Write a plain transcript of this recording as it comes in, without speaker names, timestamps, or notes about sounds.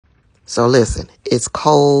So listen, it's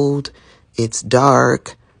cold, it's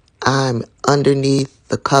dark, I'm underneath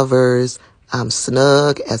the covers, I'm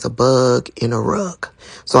snug as a bug in a rug.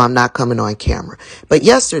 So I'm not coming on camera. But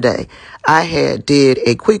yesterday, I did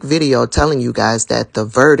a quick video telling you guys that the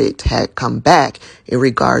verdict had come back in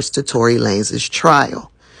regards to Tory Lanez's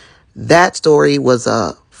trial. That story was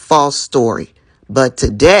a false story. But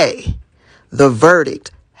today, the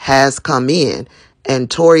verdict has come in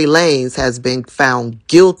and Tory Lanez has been found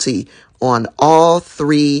guilty on all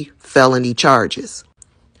 3 felony charges.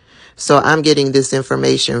 So I'm getting this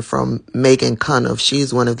information from Megan Cunniff.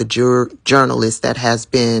 She's one of the journalists that has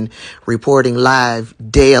been reporting live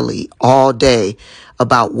daily, all day,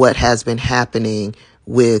 about what has been happening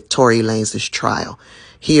with Tory Lanez's trial.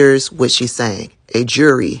 Here's what she's saying. A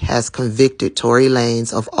jury has convicted Tory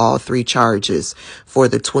Lanez of all 3 charges for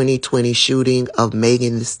the 2020 shooting of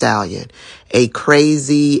Megan Thee Stallion. A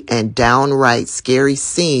crazy and downright scary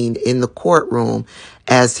scene in the courtroom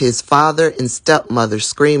as his father and stepmother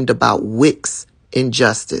screamed about Wick's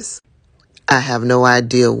injustice. I have no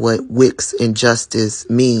idea what Wick's injustice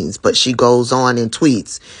means, but she goes on and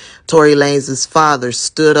tweets, Tory Lanez's father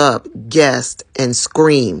stood up, gasped, and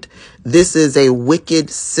screamed, "This is a wicked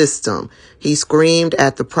system." He screamed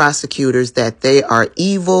at the prosecutors that they are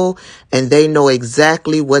evil and they know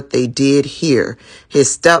exactly what they did here.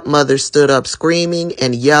 His stepmother stood up screaming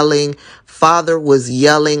and yelling. Father was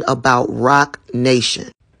yelling about RocNation.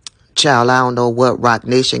 Child, I don't know what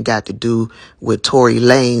RocNation got to do with Tory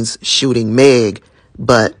Lanez shooting Meg,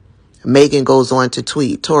 but Megan goes on to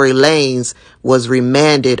tweet, Tory Lanez was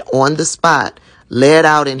remanded on the spot, led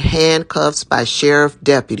out in handcuffs by sheriff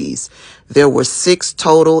deputies. There were 6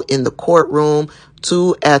 total in the courtroom,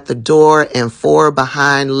 2 at the door and 4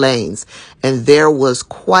 behind Lanez. And there was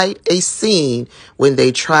quite a scene when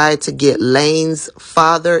they tried to get Lanez's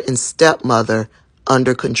father and stepmother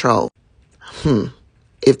under control.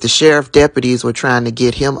 If the sheriff deputies were trying to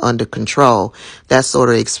get him under control, that sort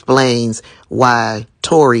of explains why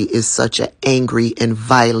Tory is such an angry and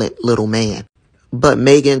violent little man. But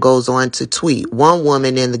Megan goes on to tweet, one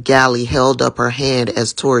woman in the galley held up her hand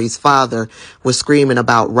as Tory's father was screaming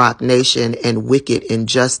about RocNation and wicked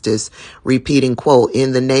injustice, repeating, quote,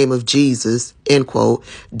 "In the name of Jesus," end quote.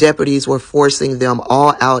 Deputies were forcing them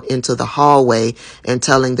all out into the hallway and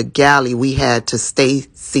telling the galley we had to stay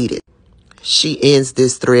seated. She ends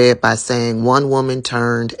this thread by saying one woman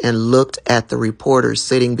turned and looked at the reporters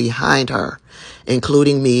sitting behind her,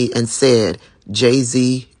 including me, and said,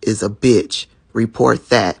 Jay-Z is a bitch. Report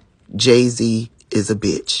that. Jay-Z is a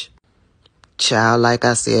bitch. Child, like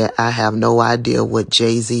I said, I have no idea what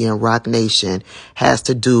Jay-Z and RocNation has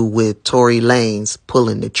to do with Tory Lanez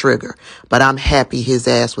pulling the trigger. But I'm happy his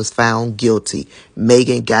ass was found guilty.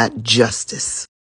 Megan got justice.